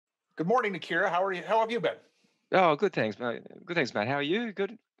Good morning, Akira. How are you? How have you been? Oh, good. Thanks, mate. Good. Thanks, Matt. How are you?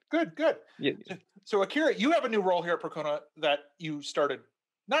 Good. Good, good. Yeah. So, Akira, you have a new role here at Percona that you started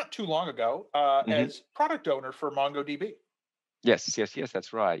not too long ago hmm as product owner for MongoDB. Yes.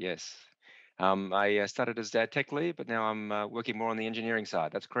 That's right. Yes. I started as a tech lead, but now I'm working more on the engineering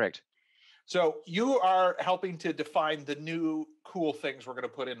side. That's correct. So, you are helping to define the new cool things we're going to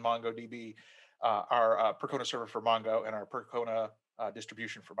put in MongoDB, our Percona server for Mongo and our Percona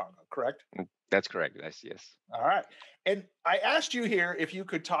distribution for Mongo, correct? That's correct. Yes. All right. And I asked you here if you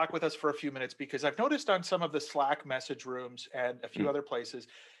could talk with us for a few minutes because I've noticed on some of the Slack message rooms and a few Mm, other places,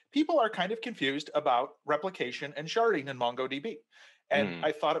 people are kind of confused about replication and sharding in MongoDB. And mm.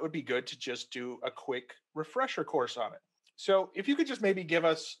 I thought it would be good to just do a quick refresher course on it. So if you could just maybe give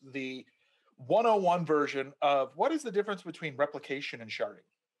us the 101 version of what is the difference between replication and sharding?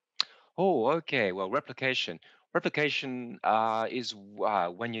 Oh, okay. Well, replication. Replication is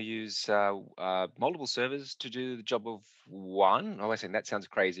when you use multiple servers to do the job of one. Oh, I think that sounds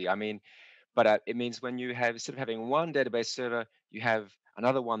crazy. I mean, but it means when you have, instead of having one database server, you have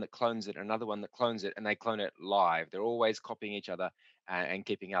another one that clones it, another one that clones it, and they clone it live. They're always copying each other and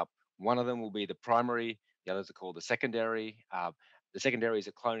keeping up. One of them will be the primary, the others are called the secondary. The secondary is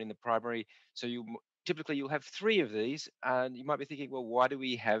a clone in the primary. So typically you'll have three of these, and you might be thinking, well, why do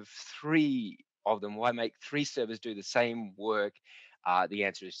we have three of them? Why make three servers do the same work? The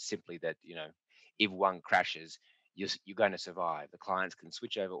answer is simply that, if one crashes, you're going to survive. The clients can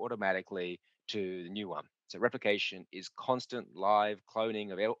switch over automatically to the new one. So replication is constant live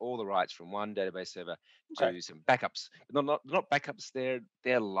cloning of all the writes from one database server Okay. to some backups. But not backups.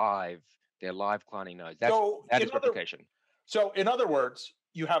 They're live. They're live cloning nodes. So That in is other replication. in other words,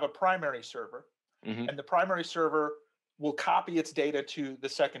 you have a primary server hmm and the primary server will copy its data to the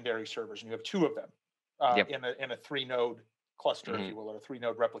secondary servers, and you have two of them Yep. in a three node cluster, if hmm you will, or a three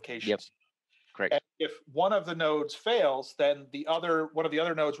node replication. Yep. Correct. And if one of the nodes fails, then the other one of the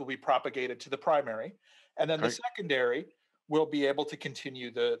other nodes will be propagated to the primary, and then the Correct. secondary will be able to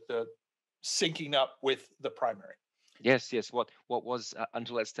continue the syncing up with the primary. Yes. What was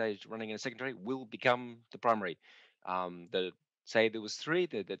until that stage running in a secondary will become the primary. The Say there was three,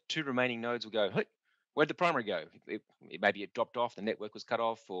 the two remaining nodes will go, hey, where'd the primary go? Maybe it dropped off, the network was cut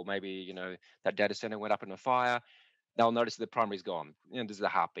off, or maybe that data center went up in a fire. They'll notice that the primary's gone. This is a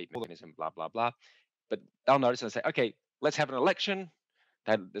heartbeat mechanism, blah blah blah. But they'll notice and say, okay, let's have an election.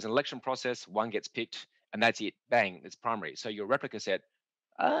 There's an election process. One gets picked, and that's it. Bang, it's primary. So your replica set,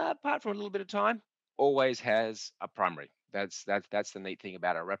 apart from a little bit of time, always has a primary. That's the neat thing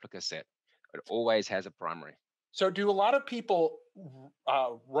about a replica set. It always has a primary. So, do a lot of people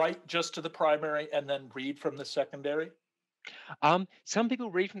write just to the primary and then read from the secondary? Some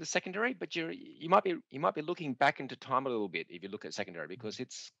people read from the secondary, but you might be looking back into time a little bit if you look at secondary because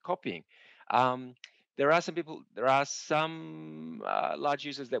it's copying. Um, there are some large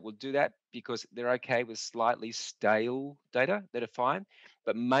users that will do that because they're okay with slightly stale data that are fine,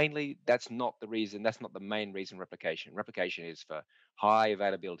 but mainly that's not the reason. That's not the main reason replication. Replication is for high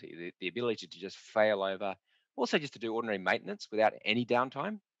availability, the ability to just fail over, also just to do ordinary maintenance without any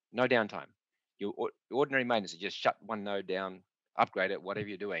downtime, no downtime. Your ordinary maintenance is just shut one node down, upgrade it, whatever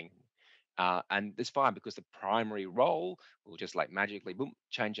you're doing. And it's fine because the primary role will just like magically, boom,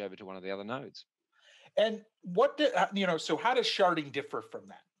 change over to one of the other nodes. And so how does sharding differ from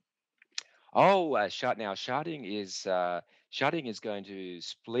that? Oh, sharding is going to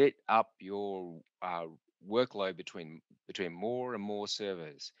split up your workload between more and more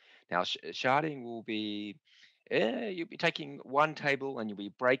servers. Now, sharding will be you'll be taking one table and you'll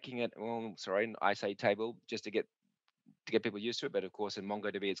be breaking it. Oh, sorry, I say table just to get people used to it. But of course, in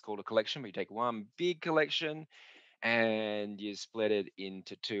MongoDB, it's called a collection. Where you take one big collection and you split it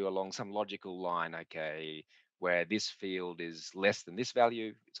into two along some logical line. Okay, where this field is less than this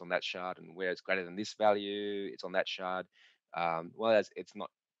value, it's on that shard, and where it's greater than this value, it's on that shard. It's not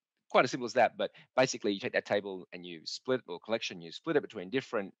quite as simple as that, but basically, you take that table and you split or collection, you split it between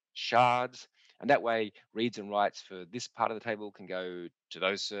different shards, and that way, reads and writes for this part of the table can go to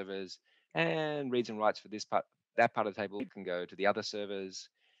those servers, and reads and writes for that part of the table can go to the other servers.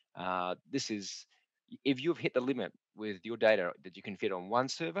 This is if you've hit the limit with your data that you can fit on one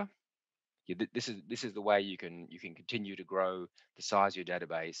server. This is the way you can continue to grow the size of your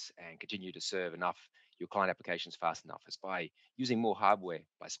database and continue to serve enough your client applications fast enough. It's by using more hardware,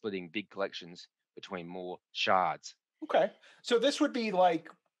 by splitting big collections between more shards. Okay. So this would be like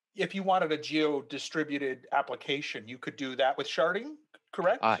if you wanted a geo-distributed application, you could do that with sharding,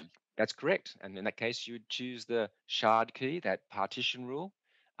 correct? Ah, that's correct. And in that case, you would choose the shard key, that partition rule,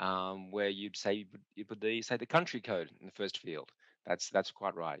 where you'd say you put the say the country code in the first field. That's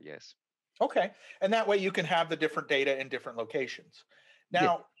quite right. Yes. Okay. And that way you can have the different data in different locations. Yeah.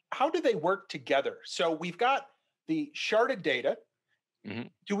 Now, how do they work together? So we've got the sharded data.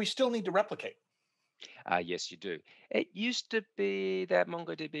 Mhm. Do we still need to replicate? Yes, you do. It used to be that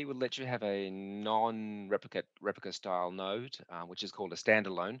MongoDB would let you have a non-replica style node, which is called a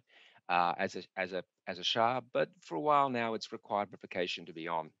standalone, as a shard. But for a while now, it's required replication to be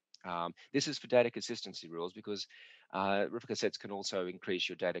on. This is for data consistency rules because replica sets can also increase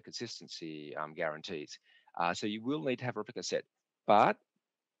your data consistency guarantees. So you will need to have a replica set, but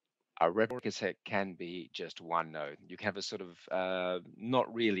a replica set can be just one node. You can have a sort of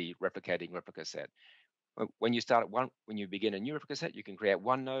not really replicating replica set. When you start at one, when you begin a new replica set, you can create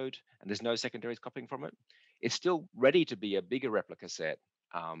one node and there's no secondaries copying from it. It's still ready to be a bigger replica set,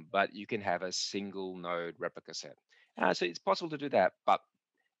 but you can have a single node replica set. So it's possible to do that, but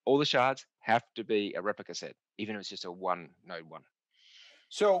all the shards have to be a replica set, even if it's just a one node one.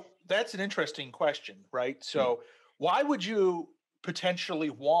 So that's an interesting question, right? Mm. So why would you potentially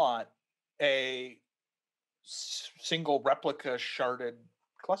want a single replica sharded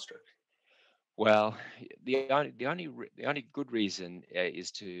cluster? Well, the only good reason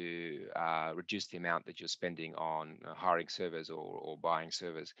is to reduce the amount that you're spending on hiring servers or buying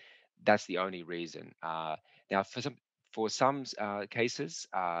servers. That's the only reason. Now, for some cases,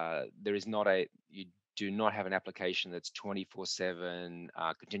 there is not a you do not have an application that's 24/7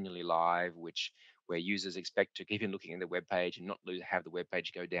 continually live, which where users expect to keep on looking at the web page and not have the web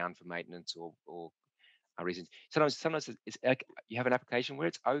page go down for maintenance or reasons. Sometimes it's like you have an application where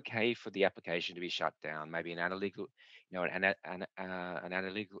it's okay for the application to be shut down. Maybe an analytical, an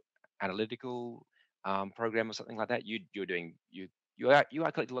analytical program or something like that. You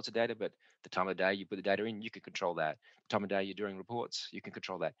are collecting lots of data, but the time of day you put the data in, you can control that. The time of day you're doing reports, you can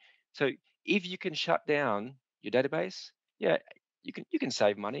control that. So if you can shut down your database, yeah, you can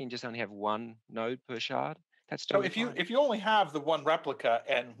save money and just only have one node per shard. That's So totally fine. if you only have the one replica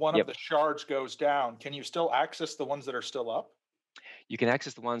and one of Yep. the shards goes down, can you still access the ones that are still up? You can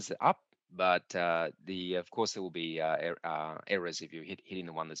access the ones that are up, but of course there will be errors if you're hitting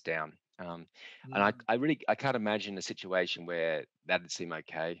the one that's down. And I, Mm. I really I can't imagine a situation where that'd seem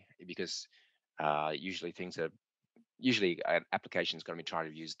okay because usually things are usually an application is going to be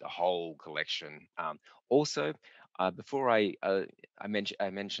trying to use the whole collection. Also, before I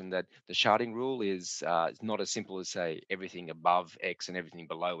mentioned that the sharding rule is not as simple as say everything above X and everything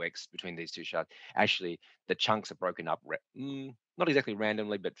below X between these two shards. Actually, the chunks are broken up, not exactly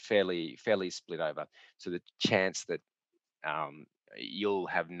randomly, but fairly split over. So the chance that um, you'll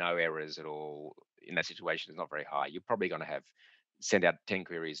have no errors at all in that situation is not very high. You're probably going to have send out 10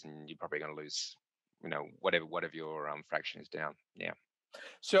 queries and you're probably going to lose, whatever your fraction is down. Yeah.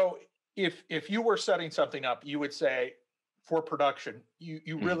 So if you were setting something up, you would say for production,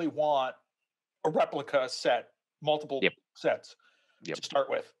 you Mhm. really want a replica set, multiple Yep. sets Yep. to start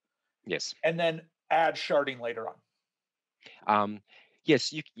with, Yes. and then add sharding later on. Um,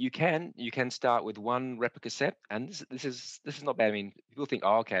 yes, you can start with one replica set, and this is not bad. I mean, people think,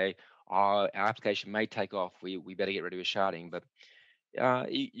 oh, okay, our application may take off. We better get rid of sharding, but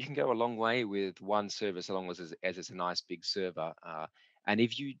you can go a long way with one server, so long as it's a nice big server. And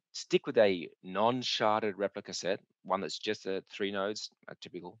if you stick with a non-sharded replica set, one that's just three nodes,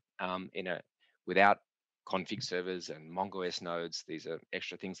 typical, without config servers and MongoS nodes, these are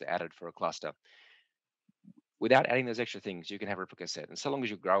extra things that are added for a cluster. Without adding those extra things, you can have a replica set, and so long as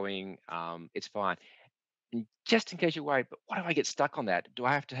you're growing, it's fine. And just in case you're worried, but what if I get stuck on that? Do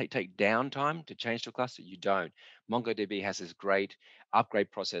I have to take downtime to change to a cluster? You don't. MongoDB has this great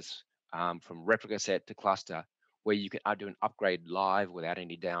upgrade process from replica set to cluster where you can do an upgrade live without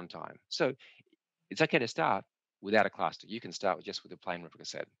any downtime. So it's okay to start without a cluster. You can start with a plain replica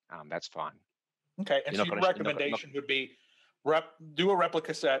set. That's fine. Okay, and You're so not your going to, not, recommendation would be do a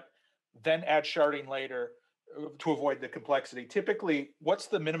replica set, then add sharding later to avoid the complexity. Typically, what's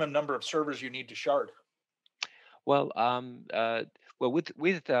the minimum number of servers you need to shard? well, with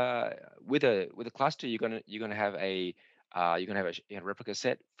a cluster, you're gonna have a replica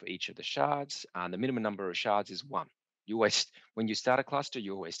set for each of the shards. The minimum number of shards is one. When you start a cluster,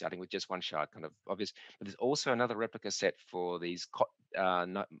 you're always starting with just one shard, kind of obvious. But there's also another replica set for these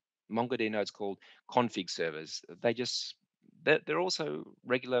MongoDB nodes called config servers. They're also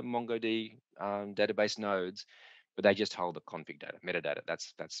regular MongoDB database nodes, but they just hold the config data, metadata.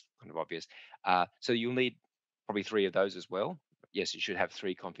 That's kind of obvious. So you'll need probably three of those as well. Yes, you should have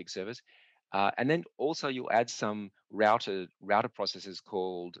three config servers. And then also you'll add some router processes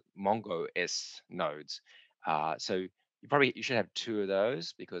called MongoS nodes. So you should have two of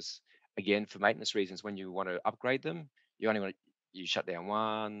those because again, for maintenance reasons, when you want to upgrade them, you only want you shut down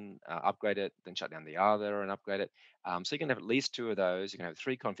one, upgrade it, then shut down the other and upgrade it. So you can have at least two of those. You can have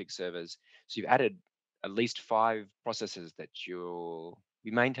three config servers. So you've added at least five processes that you'll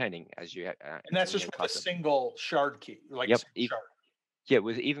be maintaining as And that's when you just have a with a cluster. single shard key, like a Yep. single shard. Yeah.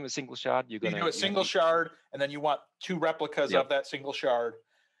 With even with single shard, So you do a single shard, and then you want two replicas yep. of that single shard.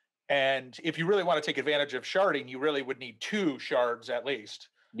 And if you really want to take advantage of sharding, you really would need two shards at least.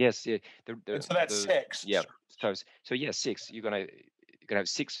 Yes. Yeah. And so that's The six yeah. shards. So yeah, six. You're gonna have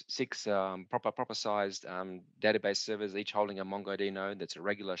six proper sized database servers, each holding a MongoDB node that's a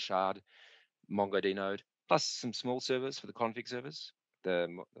regular shard MongoDB node, plus some small servers for the config servers.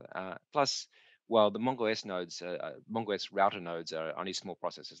 Plus, well, the MongoS nodes, MongoS router nodes are only small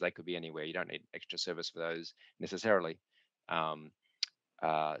processes. They could be anywhere. You don't need extra servers for those necessarily. Um,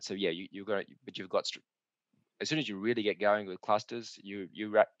 so yeah, but you've got as soon as you really get going with clusters, you're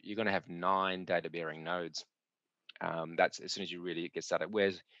going to have 9 data bearing nodes. That's as soon as you really get started.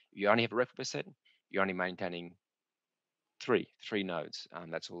 Whereas if you only have a replica set, you're only maintaining three nodes.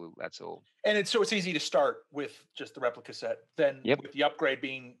 That's all. That's all. And it's easy to start with just the replica set. Then Yep. with the upgrade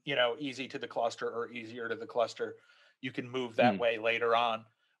being, easy to the cluster or easier to the cluster, you can move that Mm. way later on Yep.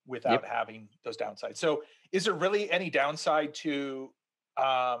 without having those downsides. So is there really any downside to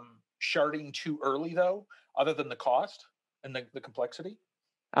sharding too early though, other than the cost and the complexity?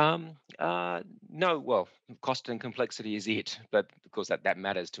 Um, no, well, cost and complexity is it, but of course that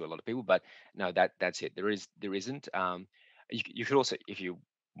matters to a lot of people. But no, that's it. There isn't. You could also, if you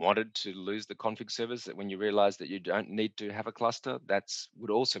wanted to lose the config servers, that when you realize that you don't need to have a cluster, that's would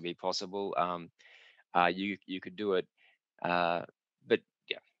also be possible. You could do it, uh, but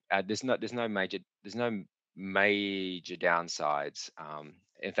yeah, there's no major downsides.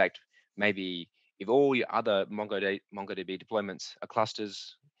 In fact, maybe if all your other MongoDB deployments are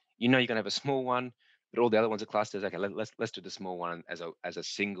clusters, you're going to have a small one, but all the other ones are clusters. Okay, let's do the small one as a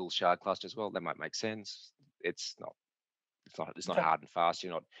single shard cluster as well. That might make sense. It's not it's not Okay. hard and fast.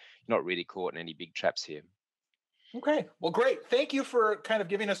 You're not really caught in any big traps here. Okay. Well, great. Thank you for kind of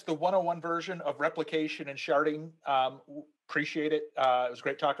giving us the 101 version of replication and sharding. Appreciate it. It was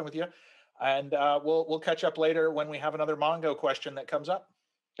great talking with you. And we'll catch up later when we have another Mongo question that comes up.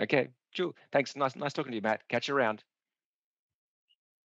 Okay, cool. Thanks. Nice talking to you, Matt. Catch you around.